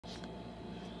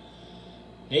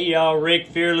Hey y'all, Rick,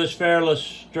 Fearless,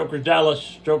 Strokers Dallas,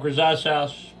 Strokers Ice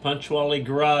House, Punctuality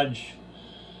Garage.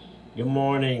 Good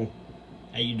morning.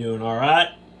 How you doing? All right?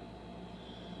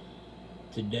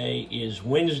 Today is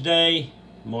Wednesday,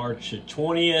 March the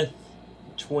 20th,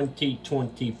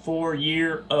 2024,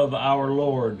 year of our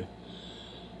Lord.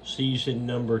 Season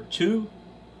number 2,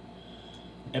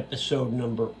 episode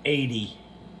number 80.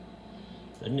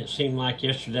 Doesn't it seem like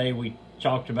yesterday we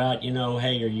talked about,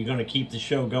 hey, are you going to keep the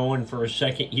show going for a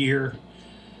second year?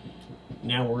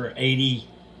 Now we're 80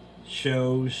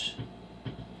 shows.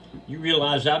 You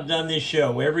realize I've done this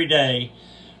show every day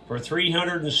for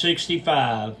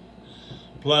 365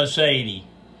 plus 80.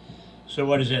 So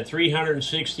what is that?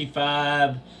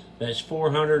 365, that's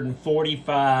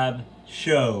 445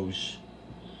 shows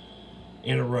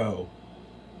in a row.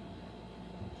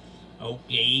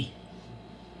 Okay.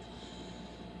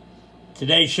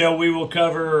 Today's show we will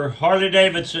cover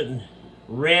Harley-Davidson,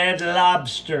 Red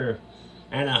Lobster,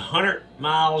 and 100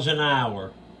 miles an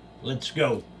hour. Let's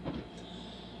go.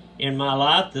 In my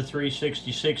life, the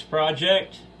 366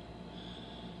 Project,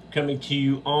 coming to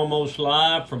you almost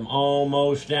live from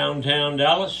almost downtown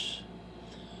Dallas.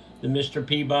 The Mr.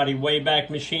 Peabody Wayback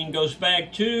Machine goes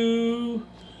back to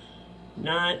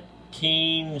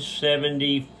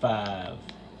 1975.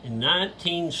 In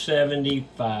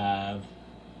 1975,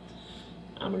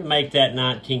 I'm going to make that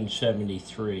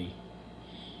 1973.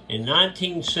 In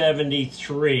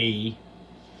 1973,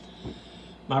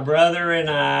 my brother and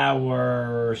I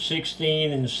were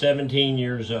 16 and 17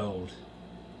 years old.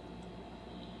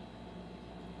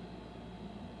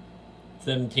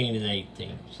 17 and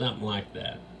 18, something like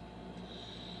that.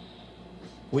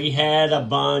 We had a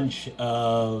bunch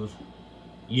of,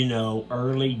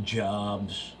 early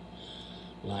jobs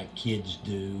like kids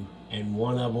do, and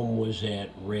one of them was at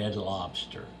Red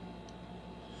Lobster.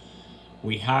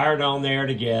 We hired on there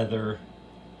together,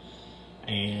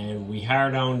 and we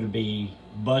hired on to be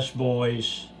bus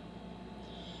boys,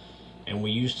 and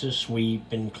we used to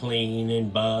sweep and clean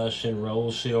and bus and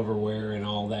roll silverware and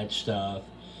all that stuff.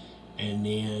 And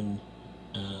then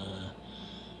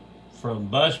from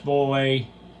bus boy,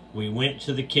 we went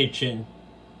to the kitchen,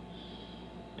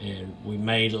 and we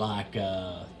made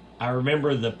I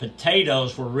remember the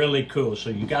potatoes were really cool. So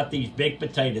you got these big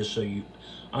potatoes, so you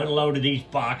unloaded these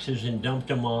boxes and dumped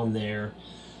them on there.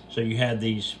 So you had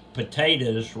these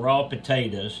potatoes, raw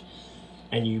potatoes,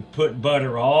 and you put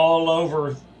butter all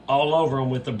over them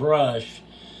with the brush,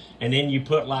 and then you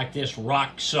put like this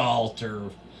rock salt or,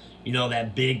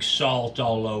 that big salt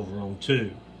all over them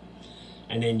too.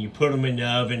 And then you put them in the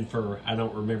oven for, I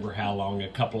don't remember how long, a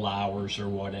couple hours or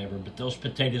whatever, but those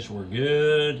potatoes were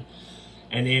good.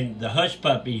 And then the hush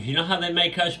puppies, you know how they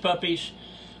make hush puppies?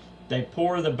 They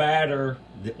pour the batter,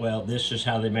 well, this is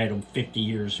how they made them 50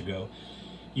 years ago.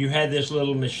 You had this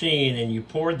little machine, and you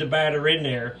poured the batter in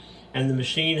there, and the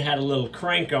machine had a little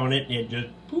crank on it, and it just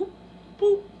boop,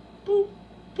 boop, boop,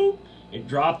 boop. It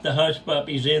dropped the hush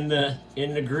puppies in the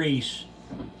grease.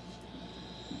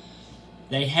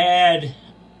 They had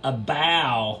a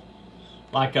bow,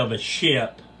 like of a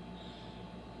ship,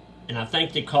 and I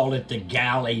think they called it the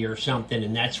galley or something,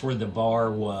 and that's where the bar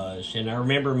was. And I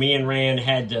remember me and Rand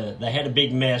they had a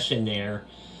big mess in there.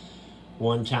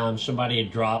 One time somebody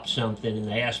had dropped something, and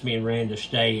they asked me and Rand to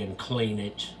stay and clean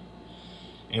it.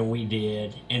 And we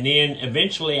did. And then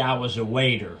eventually I was a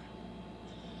waiter.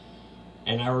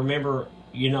 And I remember,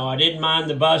 I didn't mind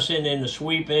the bussing and the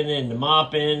sweeping and the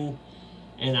mopping,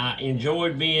 and I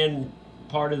enjoyed being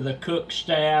part of the cook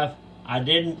staff. I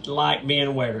didn't like being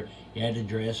a waiter. You had to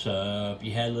dress up,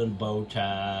 you had a little bow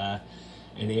tie,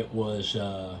 and it was,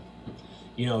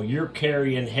 you're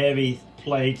carrying heavy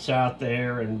plates out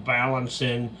there and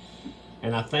balancing.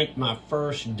 And I think my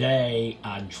first day,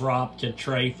 I dropped a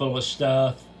tray full of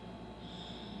stuff.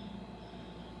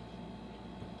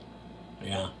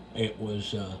 Yeah, it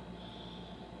was a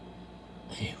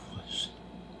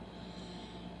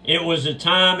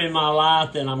time in my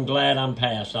life that I'm glad I'm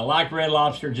past. I like Red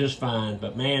Lobster just fine,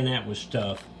 but man, that was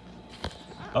tough.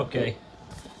 Okay,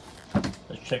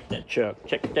 let's check that chuck.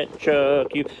 Check that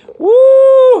chuck.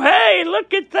 Woo! Hey,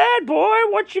 look at that, boy.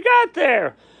 What you got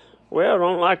there? Well, I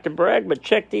don't like to brag, but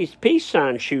check these peace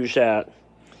sign shoes out.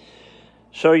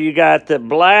 So you got the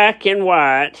black and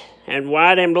white and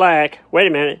black. Wait a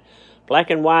minute. Black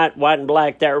and white and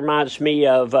black. That reminds me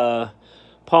of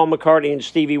Paul McCartney and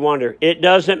Stevie Wonder. It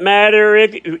doesn't matter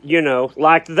if,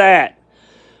 like that.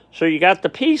 So you got the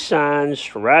peace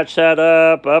signs, right side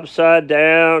up, upside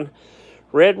down,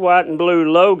 red, white, and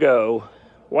blue logo,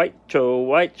 white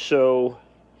toe,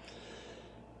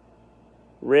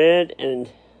 red and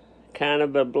kind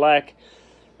of a black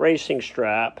racing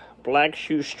stripe, black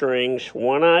shoestrings,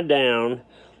 one eye down,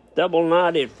 double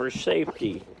knotted for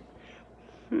safety.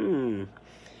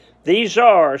 These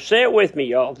are, say it with me,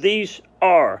 y'all, these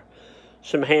are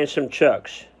some handsome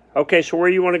Chucks. Okay, so where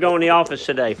you want to go in the office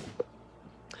today?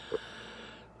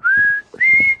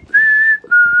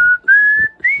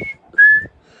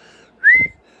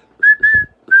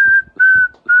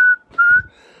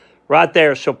 Right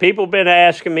there. So people have been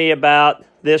asking me about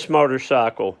this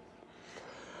motorcycle.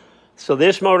 So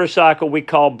this motorcycle we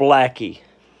call Blackie.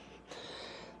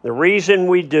 The reason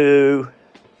we do,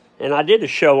 and I did a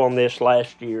show on this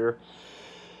last year,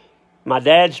 my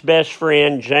dad's best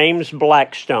friend, James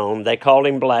Blackstone, they called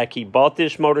him Blackie, bought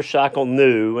this motorcycle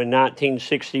new in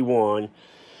 1961,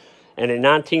 and in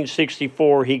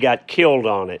 1964 he got killed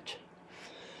on it.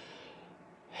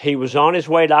 He was on his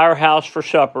way to our house for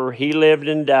supper. He lived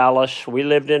in Dallas. We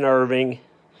lived in Irving.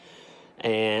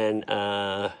 And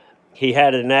he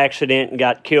had an accident and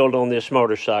got killed on this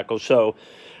motorcycle. So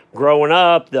growing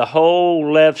up, the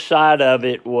whole left side of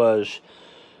it was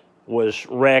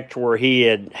wrecked where he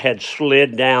had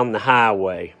slid down the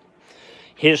highway.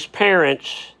 His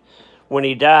parents, when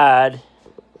he died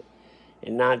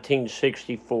in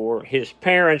 1964, his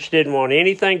parents didn't want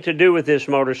anything to do with this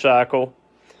motorcycle.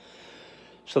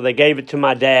 So they gave it to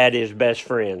my dad, his best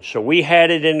friend. So we had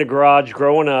it in the garage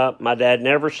growing up. My dad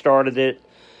never started it,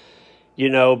 you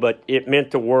know, but it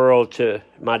meant the world to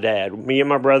my dad. Me and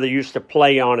my brother used to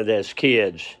play on it as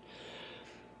kids.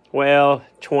 Well,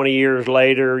 20 years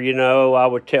later, you know, I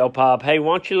would tell Pop, hey,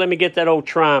 why don't you let me get that old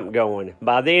Triumph going?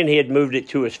 By then, he had moved it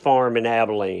to his farm in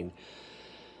Abilene.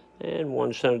 And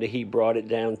one Sunday, he brought it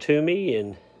down to me,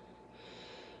 and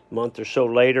a month or so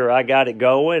later, I got it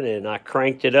going, and I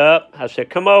cranked it up. I said,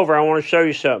 come over, I want to show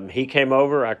you something. He came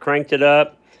over, I cranked it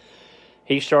up.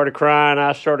 He started crying,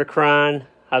 I started crying.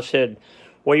 I said,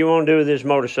 what do you want to do with this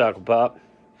motorcycle, Pop?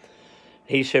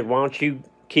 He said, why don't you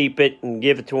keep it and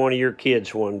give it to one of your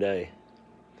kids one day?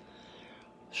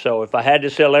 So if I had to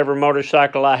sell every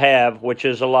motorcycle I have, which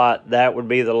is a lot, that would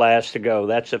be the last to go.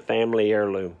 That's a family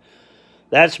heirloom.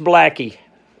 That's Blackie.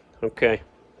 Okay.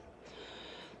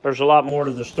 There's a lot more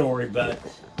to the story, but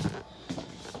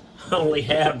I only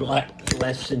have like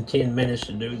less than 10 minutes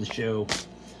to do the show.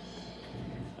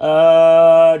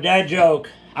 Dad joke.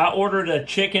 I ordered a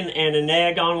chicken and an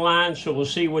egg online, so we'll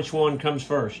see which one comes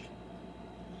first.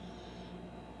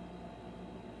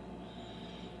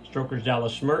 Strokers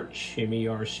Dallas merch,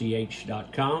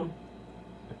 merch.com.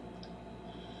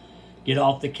 Get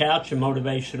off the couch, a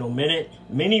motivational minute.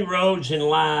 Many roads in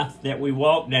life that we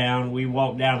walk down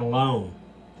alone.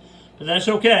 But that's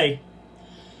okay,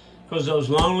 because those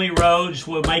lonely roads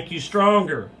will make you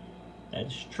stronger.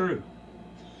 That's true.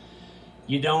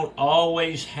 You don't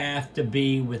always have to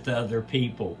be with other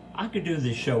people. I could do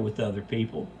this show with other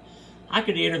people. I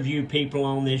could interview people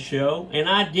on this show, and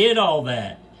I did all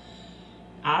that.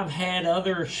 I've had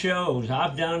other shows.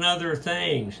 I've done other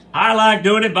things. I like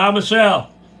doing it by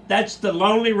myself. That's the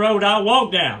lonely road I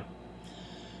walk down.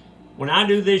 When I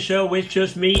do this show, it's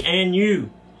just me and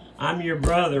you. I'm your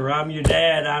brother, I'm your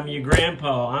dad, I'm your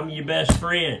grandpa, I'm your best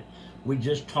friend. We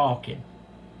just talking.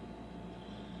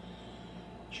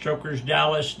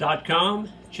 StrokersDallas.com.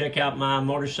 Check out my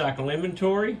motorcycle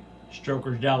inventory.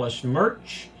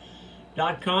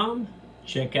 StrokersDallasMerch.com.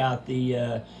 Check out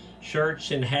the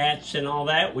shirts and hats and all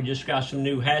that. We just got some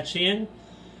new hats in.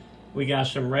 We got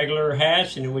some regular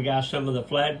hats, and then we got some of the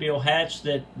flat bill hats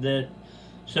that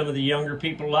some of the younger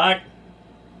people like.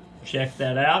 Check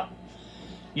that out.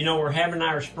 You know, we're having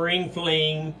our spring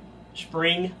fling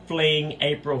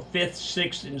April 5th,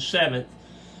 6th, and 7th.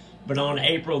 But on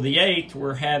April the 8th,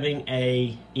 we're having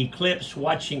a eclipse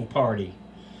watching party.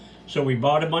 So we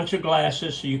bought a bunch of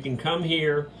glasses so you can come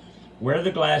here, wear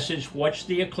the glasses, watch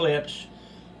the eclipse,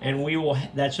 and we will,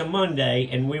 that's a Monday,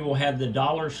 and we will have the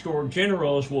Dollar Store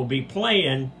Generals will be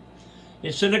playing.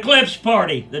 It's an eclipse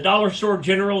party. The Dollar Store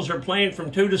Generals are playing from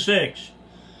 2 to 6.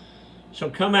 So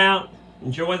come out.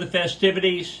 Enjoy the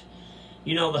festivities.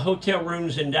 You know, the hotel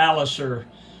rooms in Dallas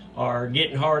are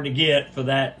getting hard to get for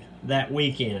that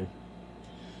weekend.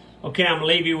 Okay, I'm going to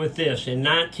leave you with this. In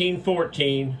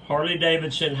 1914,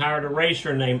 Harley-Davidson hired a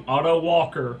racer named Otto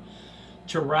Walker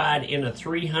to ride in a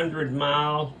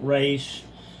 300-mile race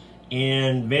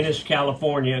in Venice,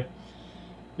 California.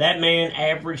 That man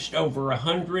averaged over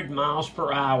 100 miles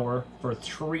per hour for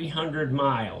 300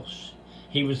 miles.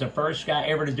 He was the first guy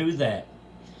ever to do that.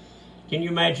 Can you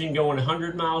imagine going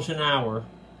 100 miles an hour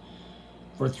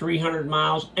for 300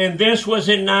 miles? And this was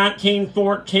in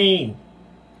 1914.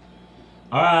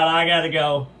 All right, I got to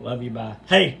go. Love you, bye.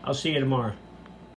 Hey, I'll see you tomorrow.